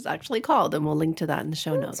figure out what it's actually called and we'll link to that in the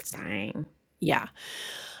show notes. That's fine. Yeah.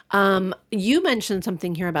 You mentioned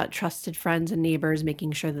something here about trusted friends and neighbors,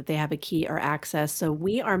 making sure that they have a key or access. So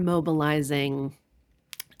we are mobilizing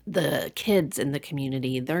the kids in the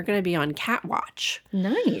community. They're going to be on cat watch.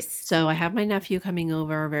 Nice. So I have my nephew coming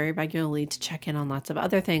over very regularly to check in on lots of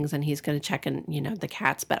other things, and he's going to check in, the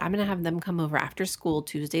cats. But I'm going to have them come over after school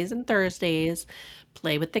Tuesdays and Thursdays,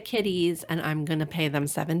 play with the kitties, and I'm going to pay them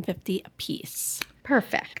 $7.50 a piece.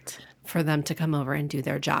 Perfect. For them to come over and do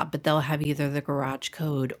their job, but they'll have either the garage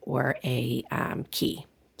code or a key.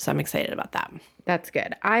 So I'm excited about that. That's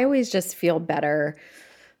good. I always just feel better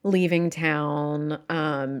leaving town,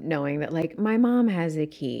 knowing that like my mom has a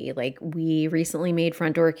key. Like we recently made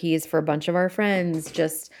front door keys for a bunch of our friends.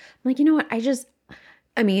 Just I'm like, you know what?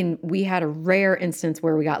 I mean, we had a rare instance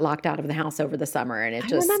where we got locked out of the house over the summer and I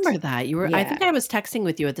remember that. I think I was texting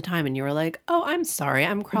with you at the time and you were like, oh, I'm sorry.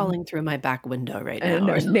 I'm crawling through my back window right now.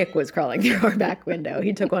 No, Nick was crawling through our back window.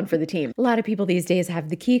 He took one for the team. A lot of people these days have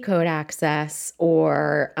the key code access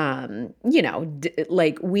or,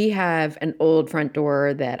 like we have an old front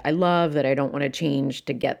door that I love that I don't want to change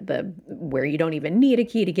to get where you don't even need a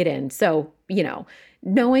key to get in. So,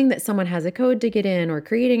 knowing that someone has a code to get in or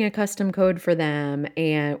creating a custom code for them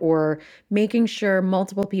or making sure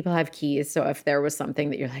multiple people have keys. So if there was something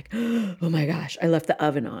that you're like, oh my gosh, I left the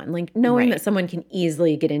oven on, like knowing that someone can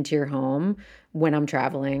easily get into your home when I'm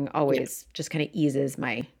traveling always just kind of eases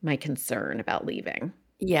my concern about leaving.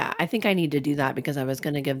 Yeah, I think I need to do that because I was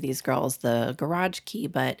going to give these girls the garage key,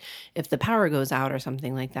 but if the power goes out or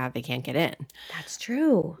something like that, they can't get in. That's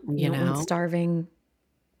true. You don't want starving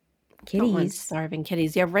kitties. Don't want starving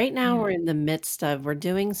kitties. Yeah, right now we're in the midst of, we're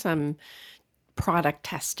doing some product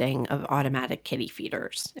testing of automatic kitty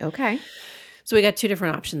feeders. Okay. So we got two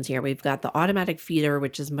different options here. We've got the automatic feeder,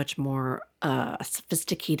 which is much more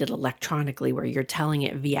sophisticated electronically, where you're telling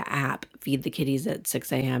it via app, feed the kitties at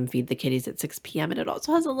 6 a.m., feed the kitties at 6 p.m. And it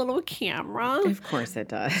also has a little camera. Of course it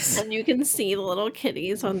does. And you can see the little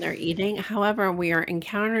kitties when they're eating. However, we are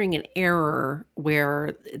encountering an error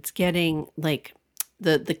where it's getting like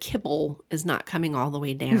the kibble is not coming all the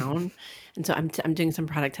way down. And so I'm doing some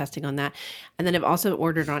product testing on that. And then I've also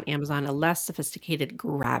ordered on Amazon a less sophisticated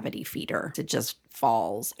gravity feeder. It just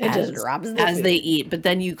falls. It just drops as they eat. But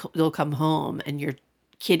then you'll come home and your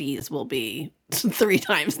kitties will be 3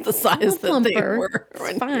 times the size that they were.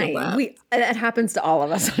 It's fine. It happens to all of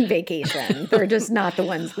us on vacation. They're just not the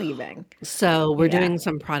ones leaving. So we're doing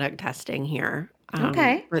some product testing here.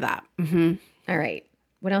 For that. Mm-hmm. All right.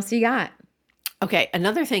 What else you got? Okay,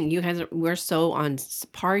 another thing, you guys, we're so on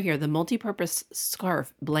par here, the multi-purpose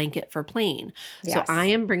scarf blanket for plane. Yes. So I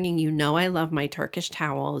am bringing I love my Turkish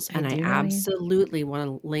towels, and I absolutely want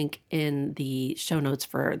to link in the show notes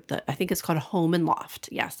for I think it's called Home and Loft.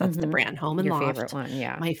 Yes, that's the brand, Home and Loft. Your favorite one,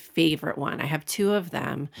 yeah. My favorite one. I have 2 of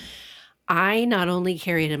them. I not only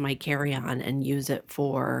carry it in my carry-on and use it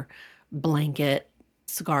for blanket,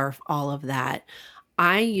 scarf, all of that.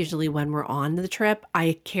 I usually, when we're on the trip,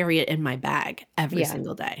 I carry it in my bag every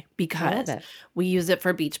single day because we use it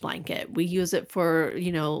for beach blanket. We use it for,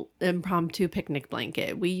 impromptu picnic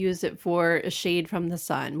blanket. We use it for a shade from the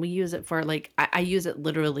sun. We use it for I use it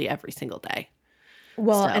literally every single day.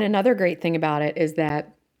 Well, and another great thing about it is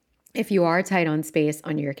that if you are tight on space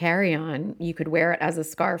on your carry-on, you could wear it as a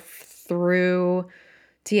scarf through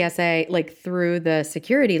TSA, like through the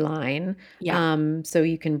security line. Yeah. So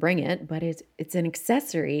you can bring it, but it's an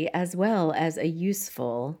accessory as well as a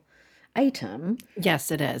useful item.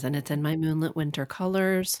 Yes, it is. And it's in my moonlit winter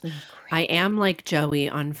colors. I am like Joey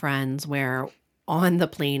on Friends, where on the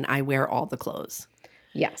plane I wear all the clothes.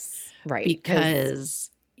 Yes. Right.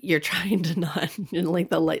 Because you're trying to not like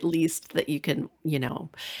the least that you can,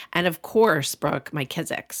 and of course, Brooke, my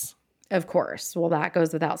Kizik's. Of course. Well, that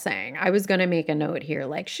goes without saying. I was going to make a note here,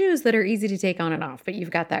 like shoes that are easy to take on and off, but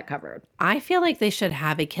you've got that covered. I feel like they should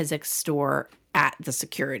have a Kizik's store at the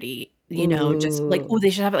security, just like, they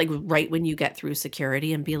should have it like right when you get through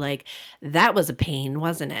security and be like, that was a pain,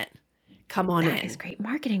 wasn't it? Come on in. That is great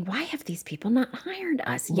marketing. Why have these people not hired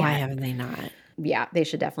us yet? Why haven't they not? Yeah, they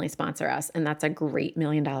should definitely sponsor us. And that's a great $1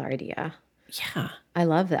 million idea. Yeah. I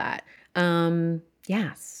love that.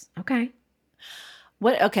 Yes. Okay.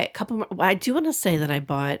 Okay, a couple more. Well, I do want to say that I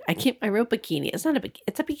wrote bikini. It's not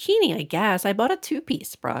it's a bikini, I guess. I bought a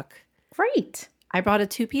 2-piece, Brooke. Great. I bought a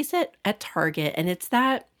 2-piece at Target, and it's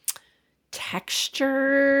that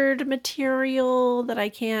textured material that I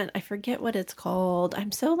forget what it's called. I'm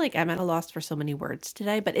at a loss for so many words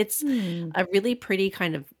today, but it's a really pretty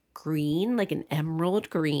kind of green, like an emerald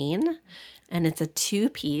green, and it's a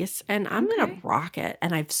 2-piece, and I'm going to rock it.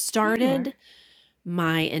 And I've started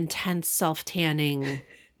my intense self-tanning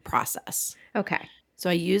process. Okay.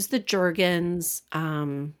 So I use the Jergens,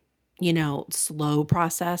 slow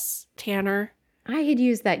process tanner. I had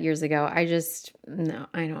used that years ago. I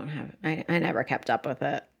never kept up with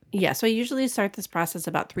it. Yeah. So I usually start this process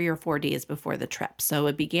about 3 or 4 days before the trip. So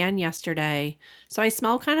it began yesterday. So I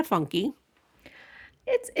smell kind of funky.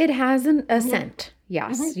 It has a scent.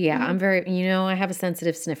 Yes. Mm-hmm. Yeah. Mm-hmm. I'm very, I have a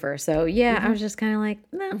sensitive sniffer. So yeah, I was just kind of like,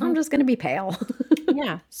 I'm just going to be pale.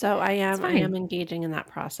 Yeah. So I am engaging in that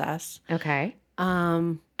process. Okay.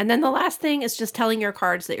 And then the last thing is just telling your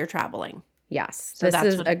cards that you're traveling. Yes. So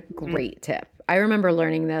this is a great tip. I remember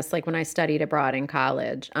learning this like when I studied abroad in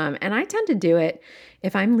college. And I tend to do it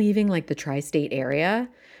if I'm leaving like the tri-state area,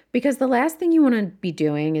 because the last thing you want to be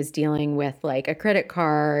doing is dealing with like a credit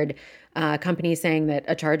card company saying that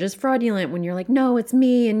a charge is fraudulent when you're like, no, it's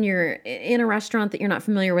me, and you're in a restaurant that you're not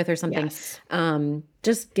familiar with or something. Yes.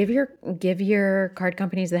 Just give your card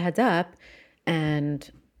companies the heads up,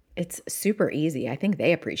 and it's super easy. I think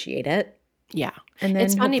they appreciate it. Yeah. And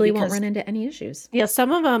then hopefully won't run into any issues. Yeah,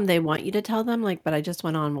 some of them, they want you to tell them, but I just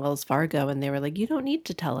went on Wells Fargo and they were like, you don't need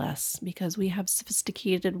to tell us because we have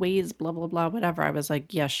sophisticated ways, blah, blah, blah, whatever. I was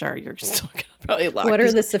like, yeah, sure. You're still going to probably lock. What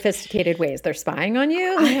are the sophisticated ways? They're spying on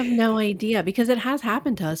you? I have no idea, because it has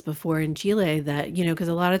happened to us before in Chile that, because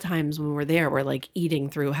a lot of times when we're there, we're like eating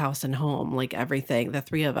through house and home, like everything, the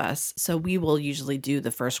 3 of us. So we will usually do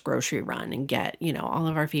the first grocery run and get, all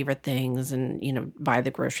of our favorite things and, buy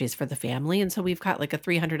the groceries for the family. And so we've got like a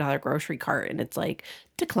 $300 grocery cart and it's like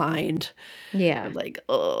declined. Yeah. I'm like,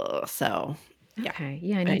 oh, so yeah. Okay.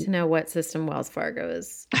 Yeah. I need to know what system Wells Fargo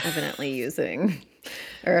is evidently using,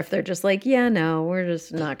 or if they're just like, yeah, no, we're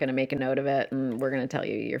just not going to make a note of it. And we're going to tell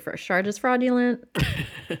you your first charge is fraudulent.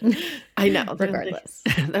 I know. Regardless.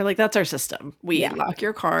 They're like, that's our system. We lock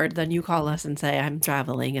your card. Then you call us and say, I'm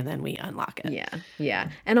traveling. And then we unlock it. Yeah. Yeah.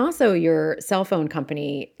 And also your cell phone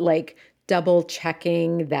company, like, double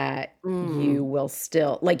checking that you will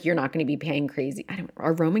still, like, you're not going to be paying crazy.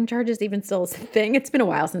 Are roaming charges even still a thing? It's been a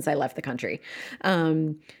while since I left the country.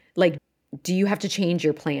 Like, do you have to change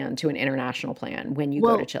your plan to an international plan when you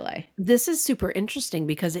go to Chile? This is super interesting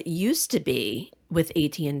because it used to be with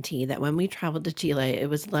AT&T that when we traveled to Chile, it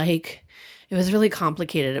was really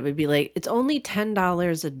complicated. It would be like, it's only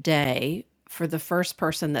 $10 a day for the first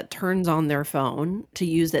person that turns on their phone to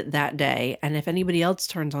use it that day. And if anybody else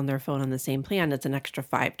turns on their phone on the same plan, it's an extra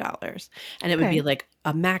 $5. And it would be like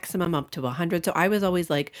a maximum up to 100. So I was always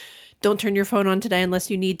like, don't turn your phone on today unless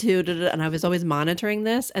you need to. And I was always monitoring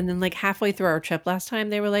this. And then like halfway through our trip last time,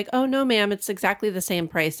 they were like, oh, no, ma'am, it's exactly the same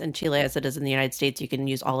price in Chile as it is in the United States. You can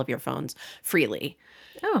use all of your phones freely.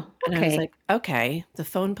 Oh, okay. And I was like, okay, the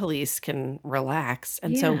phone police can relax.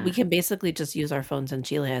 And so we can basically just use our phones in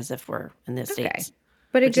Chile as if we're in the States.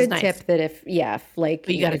 But a good tip that if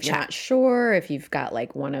you're not sure, if you've got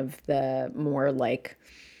like one of the more like,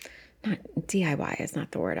 not DIY is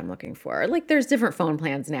not the word I'm looking for. Like there's different phone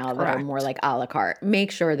plans now that are more like a la carte. Make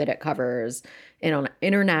sure that it covers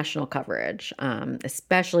international coverage,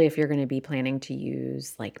 especially if you're going to be planning to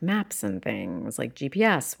use like maps and things like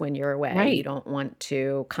GPS when you're away. Right. You don't want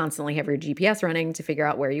to constantly have your GPS running to figure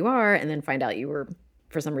out where you are and then find out you were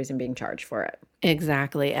for some reason being charged for it.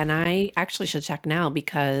 Exactly. And I actually should check now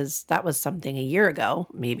because that was something a year ago.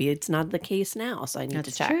 Maybe it's not the case now. So I need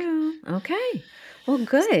to check. True. Okay. Well,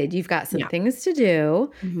 good. You've got some things to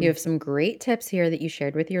do. You have some great tips here that you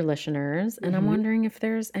shared with your listeners. And I'm wondering if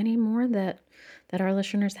there's any more that our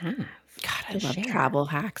listeners have. God, I love travel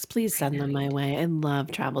hacks. Please send them my way. I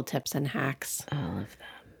love travel tips and hacks. All of them.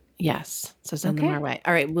 Yes. So send them our way.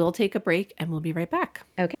 All right. We'll take a break and we'll be right back.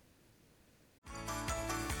 Okay.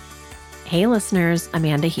 Hey listeners,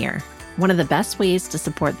 Amanda here. One of the best ways to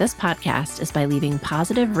support this podcast is by leaving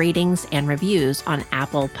positive ratings and reviews on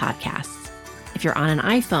Apple Podcasts. If you're on an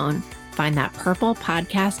iPhone, find that purple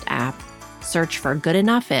podcast app, search for Good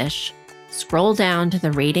Enough-ish, scroll down to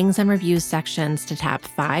the ratings and reviews sections to tap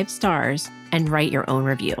 5 stars and write your own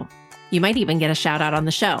review. You might even get a shout out on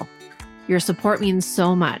the show. Your support means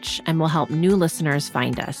so much and will help new listeners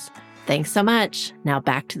find us. Thanks so much. Now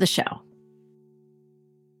back to the show.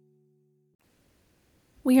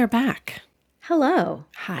 We are back. Hello.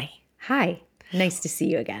 Hi. Hi. Nice to see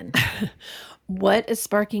you again. What is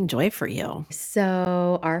sparking joy for you?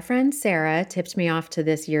 So our friend Sarah tipped me off to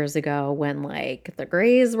this years ago when like the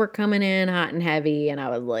grays were coming in hot and heavy. And I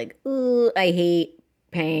was like, ooh, I hate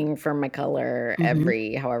paying for my color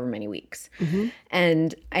every however many weeks.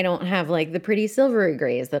 And I don't have like the pretty silvery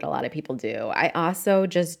grays that a lot of people do. I also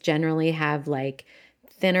just generally have like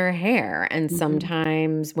thinner hair. And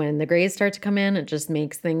sometimes when the grays start to come in, it just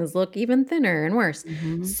makes things look even thinner and worse.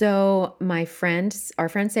 So our friend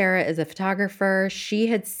Sarah is a photographer. She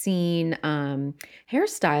had seen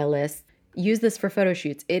hairstylists use this for photo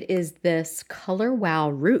shoots. It is this Color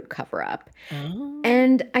Wow root cover up. Oh.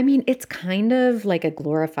 And I mean, it's kind of like a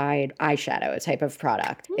glorified eyeshadow type of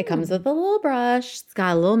product. It comes with a little brush. It's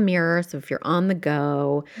got a little mirror. So if you're on the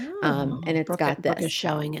go, and it's got this. Brooke is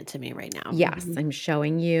showing it to me right now. Yes, I'm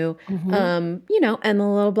showing you, and the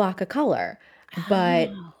little block of color.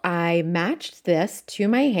 But I matched this to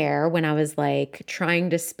my hair when I was like trying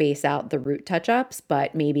to space out the root touch-ups,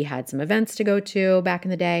 but maybe had some events to go to back in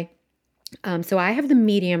the day. So I have the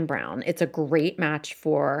medium brown. It's a great match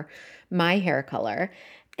for my hair color.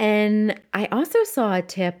 And I also saw a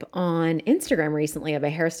tip on Instagram recently of a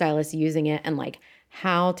hairstylist using it and like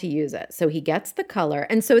how to use it. So he gets the color.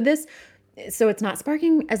 And so it's not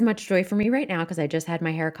sparking as much joy for me right now because I just had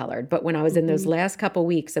my hair colored. But when I was in those last couple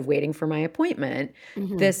weeks of waiting for my appointment,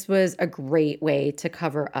 this was a great way to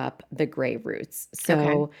cover up the gray roots.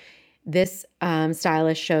 So this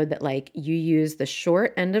stylist showed that like you use the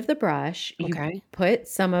short end of the brush, you put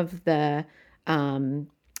some of the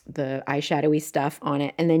eyeshadowy stuff on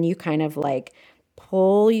it, and then you kind of like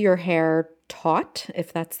pull your hair taut,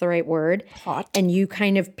 if that's the right word, and you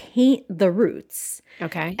kind of paint the roots.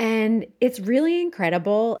 Okay. And it's really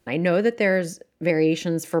incredible. I know that there's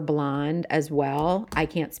variations for blonde as well. I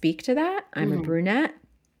can't speak to that. I'm a brunette.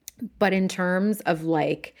 But in terms of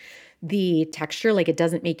like the texture, like it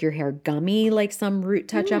doesn't make your hair gummy like some root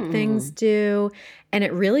touch-up things do. And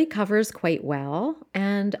it really covers quite well.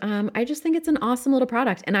 And I just think it's an awesome little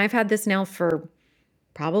product. And I've had this now for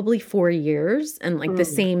probably 4 years and like the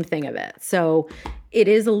same thing of it. So it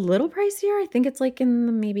is a little pricier. I think it's like in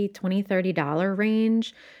the maybe $20, $30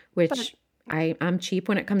 range, which I'm cheap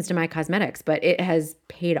when it comes to my cosmetics, but it has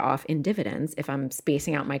paid off in dividends if I'm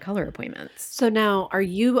spacing out my color appointments. So now, are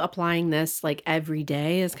you applying this like every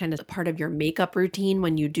day as kind of part of your makeup routine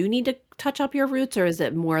when you do need to touch up your roots, or is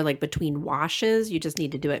it more like between washes? You just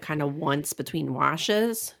need to do it kind of once between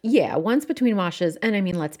washes? Yeah, once between washes. And I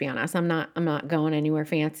mean, let's be honest, I'm not going anywhere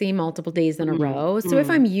fancy multiple days in a row. So if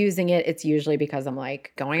I'm using it, it's usually because I'm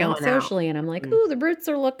like going out socially and I'm like, ooh, the roots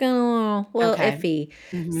are looking a little iffy.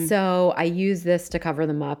 So I use this to cover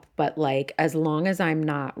them up. But like, as long as I'm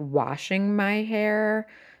not washing my hair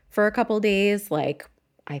for a couple days, like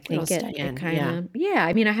I think it kind of,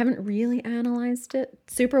 I mean, I haven't really analyzed it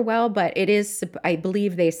super well, but it is, I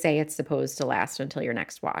believe they say it's supposed to last until your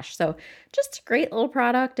next wash. So just a great little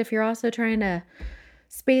product if you're also trying to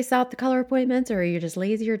space out the color appointments, or you're just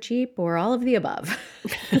lazy or cheap, or all of the above.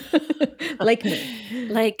 Like me.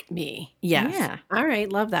 Like me. Yes. Yeah. All right.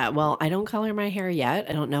 Love that. Well, I don't color my hair yet.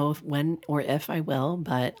 I don't know when or if I will,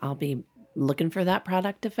 but I'll be looking for that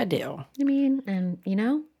product if I do. I mean, and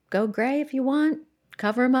go gray if you want.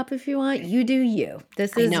 Cover them up if you want. You do you.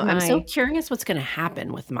 I'm so curious what's going to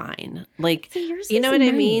happen with mine. Like, you know what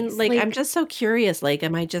I mean? Like, I'm just so curious. Like,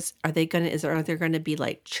 are there going to be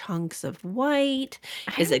like chunks of white?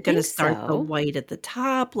 Is it going to start the white at the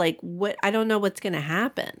top? Like, what? I don't know what's going to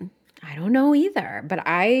happen. I don't know either, but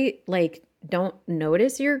I don't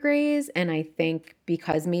notice your grays, and I think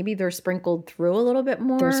because maybe they're sprinkled through a little bit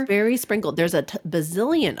more. They're very sprinkled. There's a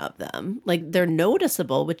bazillion of them. Like, they're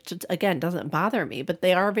noticeable, which again doesn't bother me, but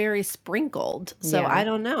they are very sprinkled. So I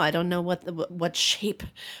don't know. I don't know what shape.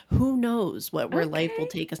 Who knows where life will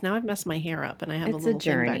take us? Now I've messed my hair up, and I have a little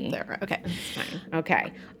journey thing back there. Okay, that's fine.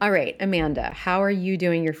 Okay, all right, Amanda. How are you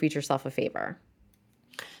doing your future self a favor?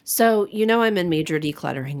 So, I'm in major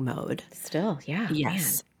decluttering mode. Still, yeah.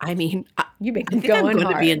 Yes. Man. I mean, I'm going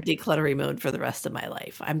to be in decluttering mode for the rest of my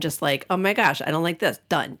life. I'm just like, oh my gosh, I don't like this.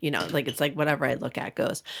 Done. Like, it's like whatever I look at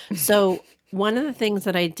goes. So One of the things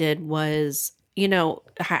that I did was,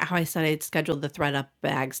 how I said I'd scheduled the ThredUp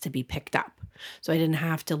bags to be picked up. So I didn't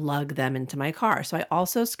have to lug them into my car. So I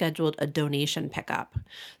also scheduled a donation pickup.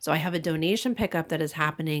 So I have a donation pickup that is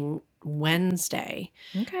happening Wednesday.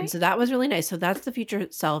 Okay. And so that was really nice. So that's the future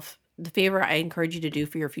self. The favor I encourage you to do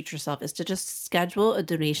for your future self is to just schedule a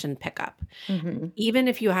donation pickup. Even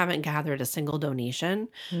if you haven't gathered a single donation,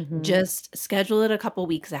 just schedule it a couple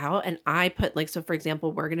weeks out. And I put so for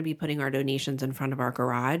example, we're going to be putting our donations in front of our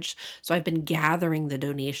garage. So I've been gathering the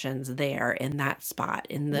donations there in that spot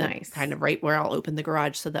in the kind of right where I'll open the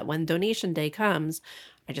garage so that when donation day comes,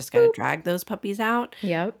 I just got to drag those puppies out.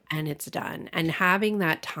 Yep. And it's done. And having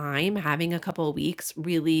that time, having a couple of weeks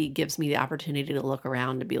really gives me the opportunity to look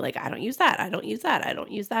around and be like, I don't use that. I don't use that. I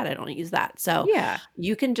don't use that. I don't use that. So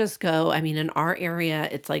you can just go, in our area,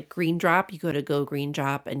 it's like Green Drop. You go to Go Green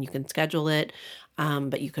Drop and you can schedule it.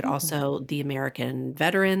 But you could also, the American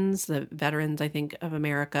Veterans, the Veterans, I think, of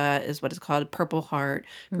America is what it's called, Purple Heart,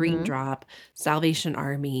 Green Drop, Salvation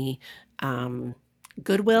Army,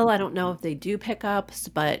 Goodwill, I don't know if they do pickups,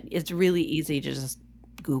 but it's really easy to just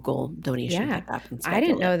Google donation pickup and schedule I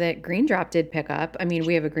didn't know that Green Drop did pick up.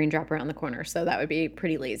 We have a Green Drop around the corner, so that would be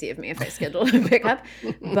pretty lazy of me if I scheduled a pickup.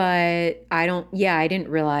 But I didn't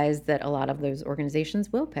realize that a lot of those organizations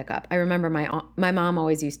will pick up. I remember my mom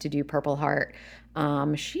always used to do Purple Heart.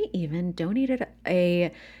 She even donated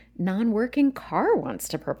a non-working car once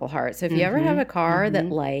to Purple Heart. So if you ever have a car that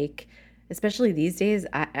especially these days,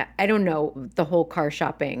 I don't know, the whole car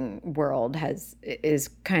shopping world is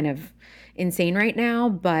kind of insane right now.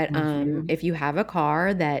 But if you have a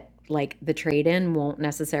car that the trade-in won't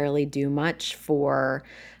necessarily do much for,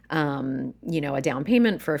 a down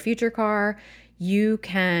payment for a future car, you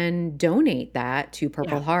can donate that to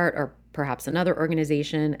Purple Heart or perhaps another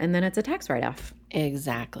organization, and then it's a tax write-off.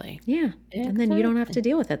 Exactly. Yeah. Exactly. And then you don't have to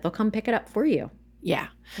deal with it. They'll come pick it up for you. Yeah.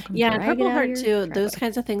 Yeah. And Purple Heart too. Those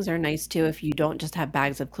kinds of things are nice too. If you don't just have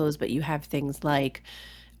bags of clothes, but you have things like,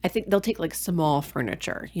 I think they'll take small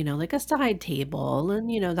furniture, like a side table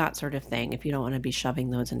and, that sort of thing. If you don't want to be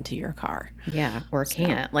shoving those into your car. Yeah. Or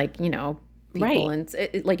can't people. And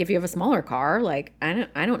if you have a smaller car, I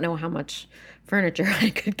don't know how much furniture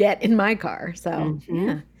I could get in my car. So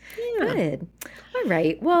yeah. Good. All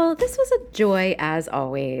right. Well, this was a joy as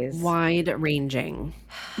always. Wide ranging.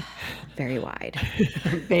 Very wide.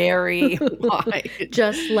 Very wide.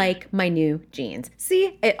 Just like my new jeans.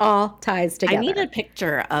 See, it all ties together. I need a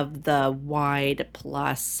picture of the wide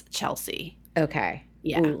plus Chelsea. Okay.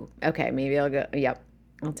 Yeah. Ooh, okay. Maybe I'll go. Yep.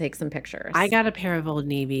 I'll take some pictures. I got a pair of Old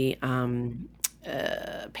Navy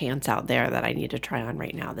pants out there that I need to try on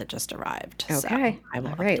right now that just arrived. Okay. So all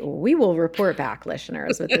right. Well, we will report back,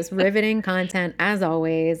 listeners, with this riveting content as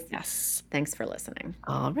always. Yes. Thanks for listening.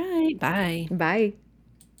 All right. Bye. Bye.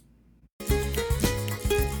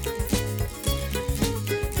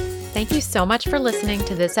 Thank you so much for listening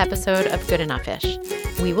to this episode of Good Enough-ish.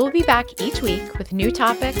 We will be back each week with new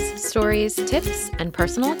topics, stories, tips, and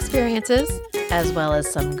personal experiences, as well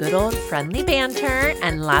as some good old friendly banter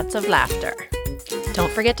and lots of laughter.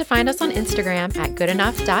 Don't forget to find us on Instagram at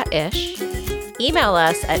goodenoughh.ish. Email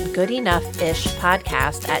us at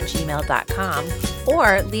goodenoughishpodcast@gmail.com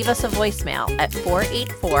or leave us a voicemail at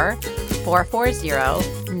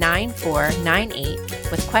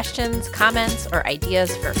 484-440-9498 with questions, comments, or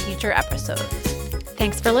ideas for future episodes.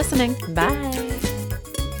 Thanks for listening. Bye.